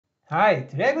Hi,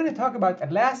 today I'm going to talk about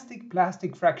elastic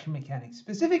plastic fraction mechanics,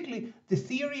 specifically the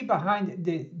theory behind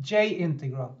the J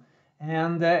integral.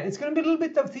 And it's going to be a little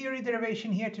bit of theory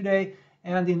derivation here today.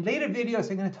 And in later videos,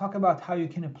 I'm going to talk about how you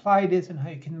can apply this and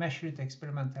how you can measure it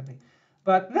experimentally.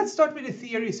 But let's start with the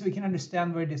theory so we can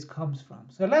understand where this comes from.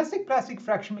 So elastic plastic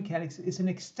fraction mechanics is an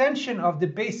extension of the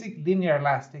basic linear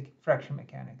elastic fraction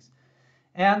mechanics.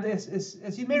 And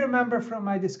as you may remember from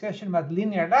my discussion about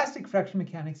linear elastic fraction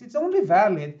mechanics, it's only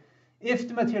valid if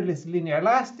the material is linear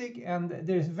elastic and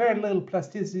there's very little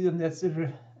plasticity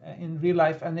in real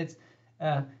life, and it's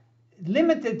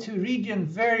limited to a region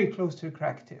very close to a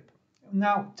crack tip.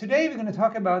 Now, today we're going to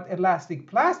talk about elastic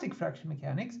plastic fraction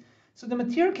mechanics. So the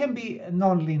material can be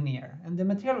non-linear, and the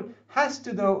material has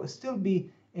to, though, still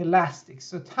be elastic.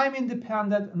 So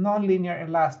time-independent, non-linear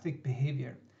elastic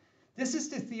behavior. This is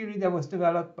the theory that was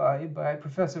developed by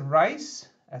Professor Rice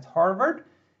at Harvard.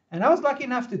 And I was lucky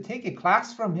enough to take a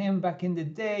class from him back in the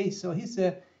day. So he's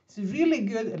a really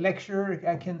good lecturer,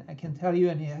 I can tell you,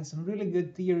 and he has some really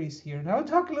good theories here. And I'll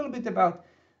talk a little bit about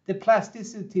the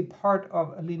plasticity part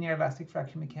of linear elastic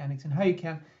fraction mechanics and how you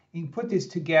can put this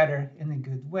together in a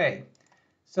good way.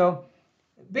 So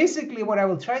basically what I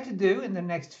will try to do in the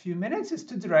next few minutes is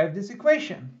to derive this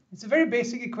equation. It's a very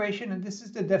basic equation, and this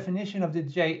is the definition of the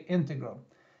J integral.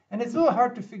 And it's a little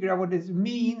hard to figure out what this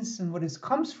means and what this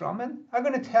comes from. And I'm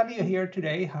going to tell you here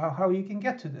today how you can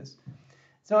get to this.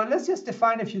 So let's just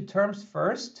define a few terms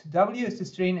first. W is the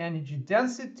strain energy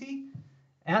density.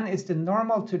 N is the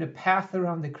normal to the path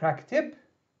around the crack tip.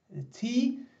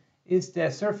 T is the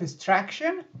surface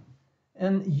traction.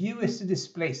 And U is the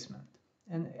displacement.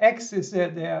 And X is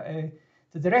the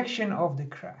direction of the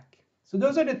crack. So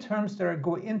those are the terms that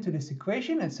go into this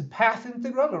equation. It's a path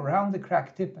integral around the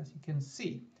crack tip, as you can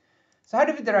see. So how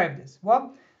do we derive this?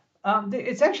 Well,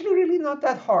 it's actually really not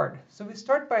that hard. So we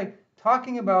start by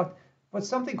talking about what's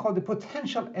something called the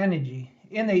potential energy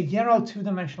in a general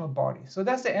two-dimensional body. So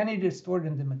that's the energy stored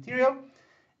in the material,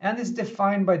 and it's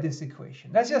defined by this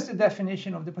equation. That's just a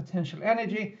definition of the potential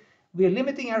energy. We are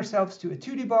limiting ourselves to a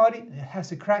 2D body. It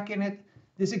has a crack in it.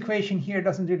 This equation here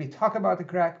doesn't really talk about the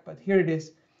crack, but here it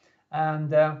is.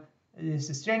 And this is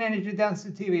the strain energy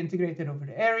density. We integrated over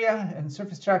the area, and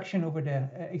surface traction over the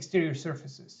exterior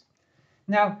surfaces.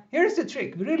 Now, here's the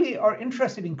trick. We really are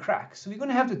interested in cracks. So we're going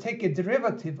to have to take a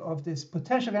derivative of this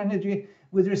potential energy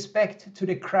with respect to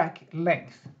the crack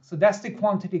length. So that's the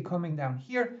quantity coming down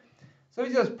here. So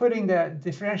we're just putting the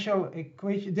differential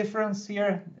equation difference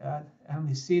here, and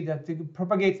we see that it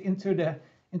propagates into the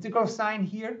integral sign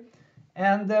here.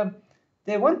 And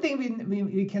the one thing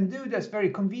we can do that's very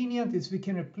convenient is we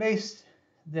can replace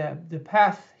the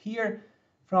path here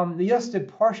from just the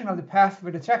portion of the path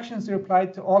where the tractions are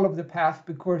applied to all of the path,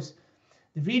 because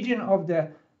the region of the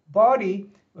body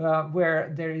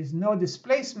where there is no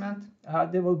displacement,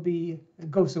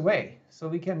 goes away. So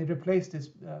we can replace this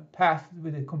path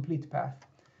with a complete path.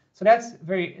 So that's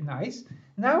very nice.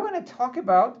 Now we're going to talk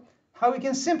about how we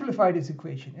can simplify this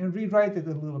equation and rewrite it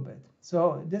a little bit.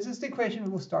 So this is the equation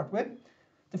we will start with.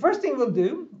 The first thing we'll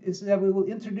do is that we will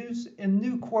introduce a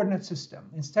new coordinate system.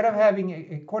 Instead of having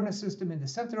a coordinate system in the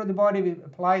center of the body, we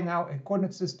apply now a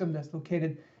coordinate system that's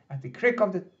located at the crick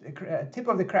of the tip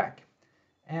of the crack.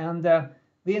 And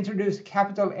we introduce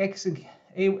capital X and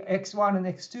X1 and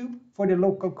X2 for the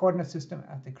local coordinate system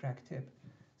at the crack tip.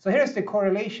 So here's the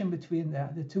correlation between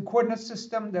the two coordinate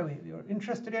systems that we are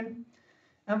interested in.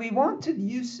 And we want to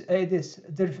use this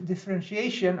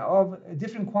differentiation of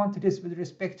different quantities with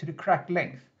respect to the crack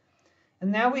length.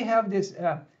 And now we have this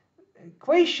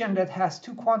equation that has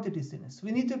two quantities in it. So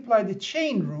we need to apply the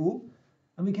chain rule,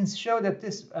 and we can show that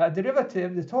this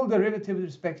derivative, the total derivative with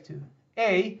respect to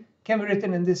A, can be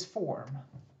written in this form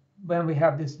when we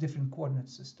have this different coordinate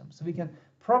system. So we can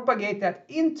propagate that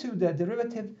into the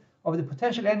derivative of the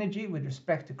potential energy with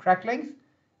respect to crack length,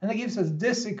 and that gives us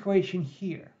this equation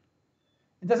here.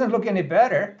 It doesn't look any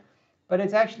better, but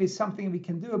it's actually something we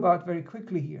can do about very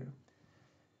quickly here.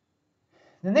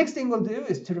 The next thing we'll do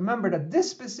is to remember that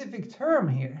this specific term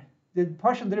here, the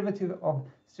partial derivative of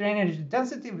strain energy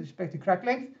density with respect to crack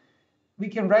length, we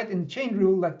can write in the chain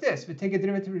rule like this. We take a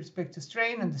derivative with respect to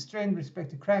strain and the strain with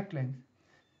respect to crack length.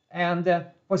 And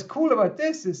what's cool about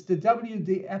this is the W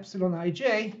d epsilon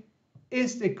ij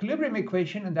is the equilibrium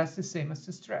equation, and that's the same as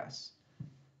the stress.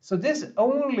 So this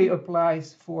only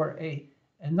applies for a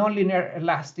nonlinear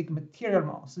elastic material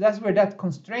model. So that's where that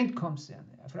constraint comes in.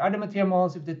 For other material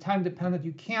models, if they're time dependent,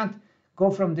 you can't go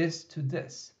from this to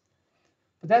this.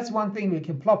 But that's one thing. We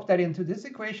can plop that into this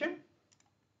equation.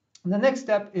 And the next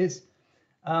step is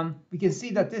we can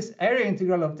see that this area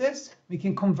integral of this, we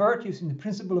can convert using the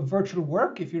principle of virtual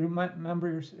work. If you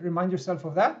remind yourself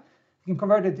of that, you can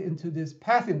convert it into this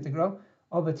path integral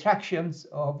of attractions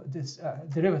of this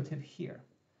derivative here.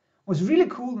 What's really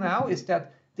cool now is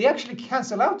that they actually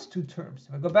cancel out two terms.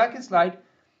 If I go back a slide,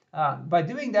 by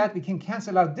doing that, we can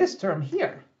cancel out this term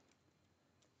here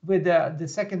with the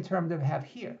second term that we have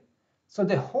here. So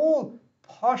the whole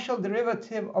partial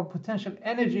derivative of potential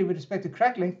energy with respect to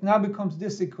crack length now becomes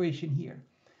this equation here.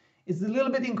 It's a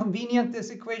little bit inconvenient,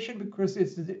 this equation, because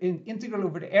it's an integral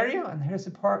over the area, and here's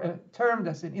a term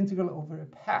that's an integral over a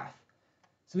path.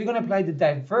 So we're going to apply the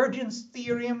divergence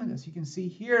theorem, as you can see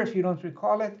here, if you don't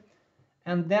recall it.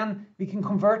 And then we can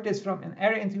convert this from an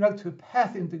area integral to a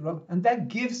path integral, and that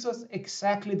gives us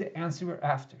exactly the answer we're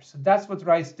after. So that's what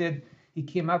Rice did. He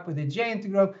came up with a J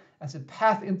integral as a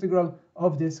path integral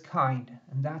of this kind,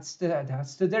 and that's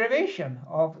the derivation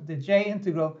of the J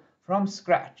integral from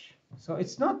scratch. So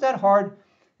it's not that hard,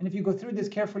 and if you go through this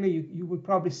carefully, you will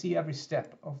probably see every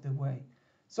step of the way.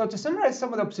 So to summarize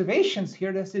some of the observations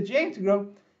here, that the J integral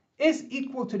is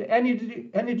equal to the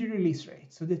energy release rate.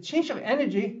 So the change of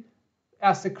energy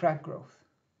as the crack growth.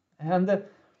 And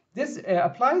this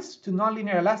applies to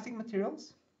nonlinear elastic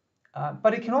materials,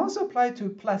 but it can also apply to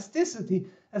plasticity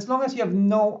as long as you have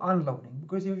no unloading.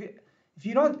 Because if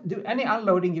you don't do any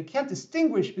unloading, you can't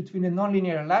distinguish between a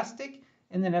nonlinear elastic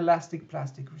and an elastic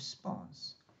plastic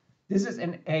response. This is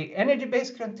an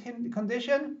energy-based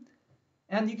condition.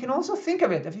 And you can also think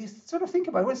of it, if you sort of think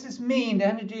about it, what does this mean? The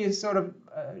energy is sort of,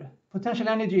 potential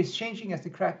energy is changing as the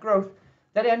crack growth.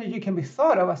 That energy can be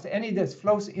thought of as the energy that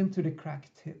flows into the crack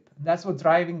tip. And that's what's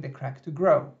driving the crack to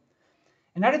grow.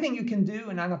 Another thing you can do,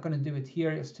 and I'm not going to do it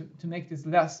here, is to make this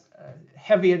less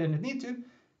heavier than it needs to.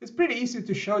 It's pretty easy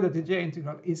to show that the J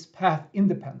integral is path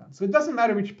independent. So it doesn't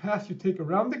matter which path you take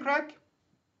around the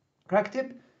crack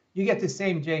tip, you get the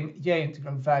same J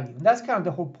integral value. And that's kind of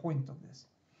the whole point of this.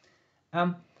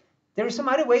 There are some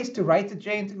other ways to write the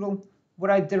J integral.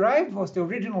 What I derived was the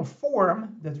original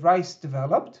form that Rice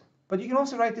developed, but you can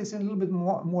also write this in a little bit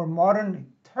more modern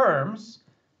terms.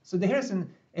 So here's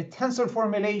a tensor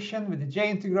formulation with the J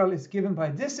integral is given by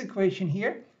this equation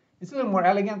here. It's a little more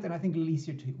elegant and I think a little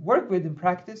easier to work with in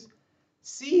practice.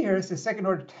 C here is a second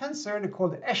order tensor. They're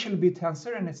called the Eshelby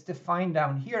tensor, and it's defined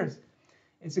down here.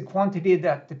 It's a quantity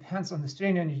that depends on the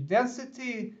strain energy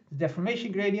density, the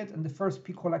deformation gradient, and the first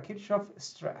Piccola-Kirchhoff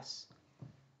stress.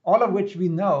 All of which we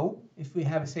know if we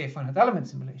have, say, a finite element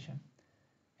simulation.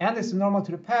 And it's normal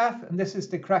to the path, and this is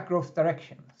the crack growth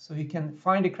direction. So you can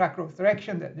find the crack growth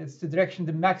direction, that's the direction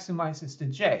that maximizes the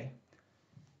J.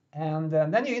 And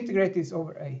then you integrate this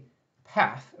over a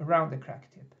path around the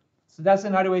crack tip. So that's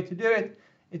another way to do it.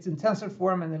 It's in tensor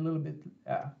form and a little bit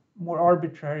more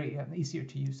arbitrary and easier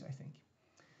to use, I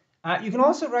think. You can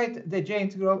also write the J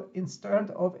integral instead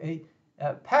of a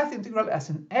path integral as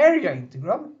an area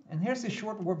integral. And here's a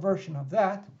short version of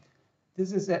that.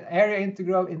 This is an area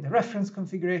integral in the reference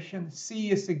configuration.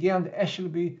 C is again the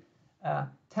Eshelby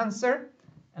tensor.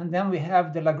 And then we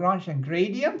have the Lagrangian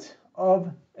gradient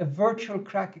of a virtual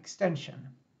crack extension.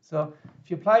 So if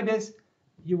you apply this,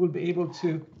 you will be able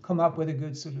to come up with a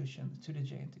good solution to the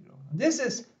J integral. And this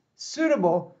is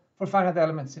suitable for finite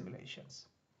element simulations.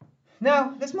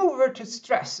 Now, let's move over to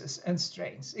stresses and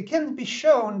strains. It can be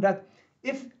shown that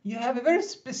if you have a very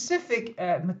specific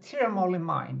material model in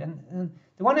mind, and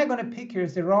the one I'm going to pick here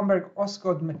is the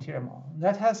Romberg-Osgood material model.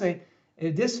 That has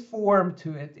this form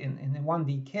to it in the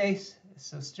 1D case.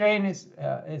 So strain is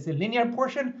a linear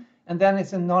portion, and then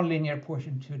it's a nonlinear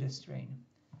portion to the strain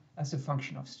as a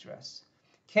function of stress.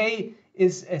 K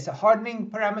is a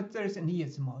hardening parameters, and E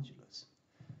is a modulus.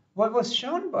 What was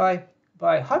shown by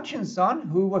Hutchinson,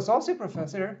 who was also a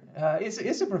professor,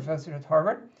 is a professor at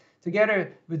Harvard,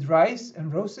 together with Rice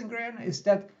and Rosengren, is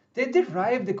that they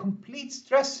derived the complete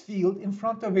stress field in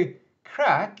front of a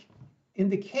crack in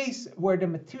the case where the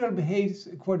material behaves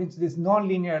according to this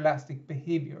nonlinear elastic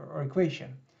behavior or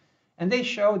equation. And they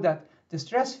showed that the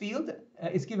stress field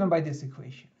is given by this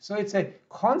equation. So it's a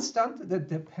constant that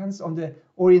depends on the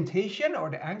orientation or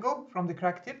the angle from the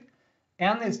crack tip.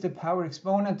 N is the power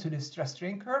exponent to the stress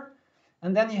strain curve.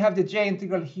 And then you have the J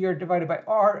integral here divided by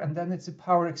R, and then it's a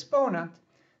power exponent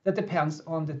that depends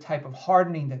on the type of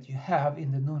hardening that you have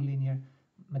in the nonlinear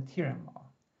material model.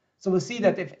 So we'll see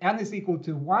that if N is equal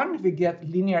to 1, we get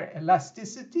linear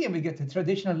elasticity, and we get the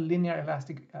traditional linear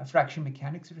elastic fraction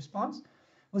mechanics response.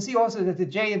 We'll see also that the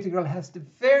J integral has the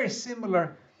very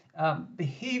similar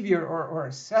behavior or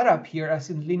setup here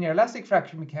as in linear elastic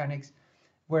fraction mechanics,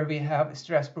 where we have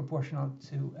stress proportional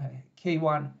to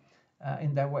K1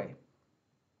 in that way.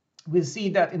 We'll see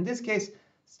that in this case,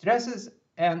 stresses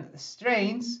and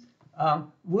strains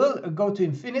will go to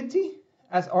infinity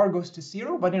as r goes to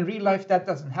 0, but in real life that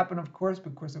doesn't happen, of course,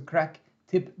 because of crack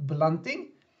tip blunting.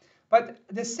 But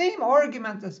the same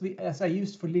argument as I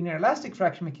used for linear elastic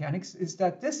fraction mechanics is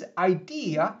that this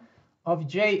idea of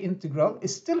J integral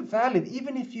is still valid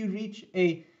even if you reach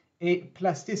a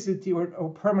plasticity or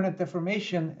permanent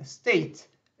deformation state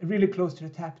really close to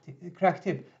the crack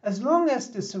tip, as long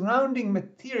as the surrounding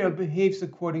material behaves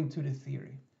according to the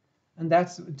theory. And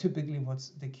that's typically what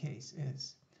the case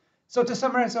is. So to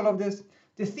summarize all of this,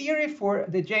 the theory for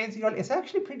the J integral is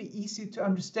actually pretty easy to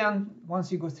understand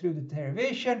once you go through the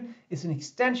derivation. It's an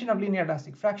extension of linear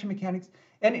elastic fraction mechanics,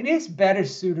 and it is better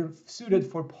suited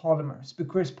for polymers,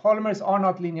 because polymers are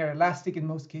not linear elastic in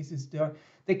most cases.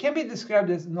 They can be described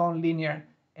as non-linear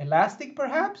elastic,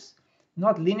 perhaps,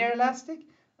 not linear elastic.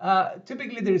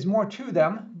 Typically there is more to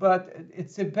them, but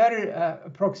it's a better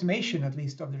approximation, at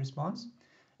least, of the response.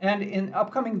 And in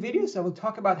upcoming videos, I will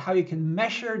talk about how you can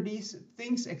measure these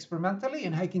things experimentally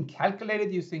and how you can calculate it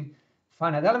using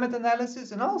finite element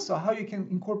analysis, and also how you can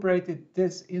incorporate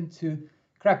this into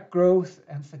crack growth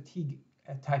and fatigue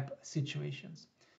type situations.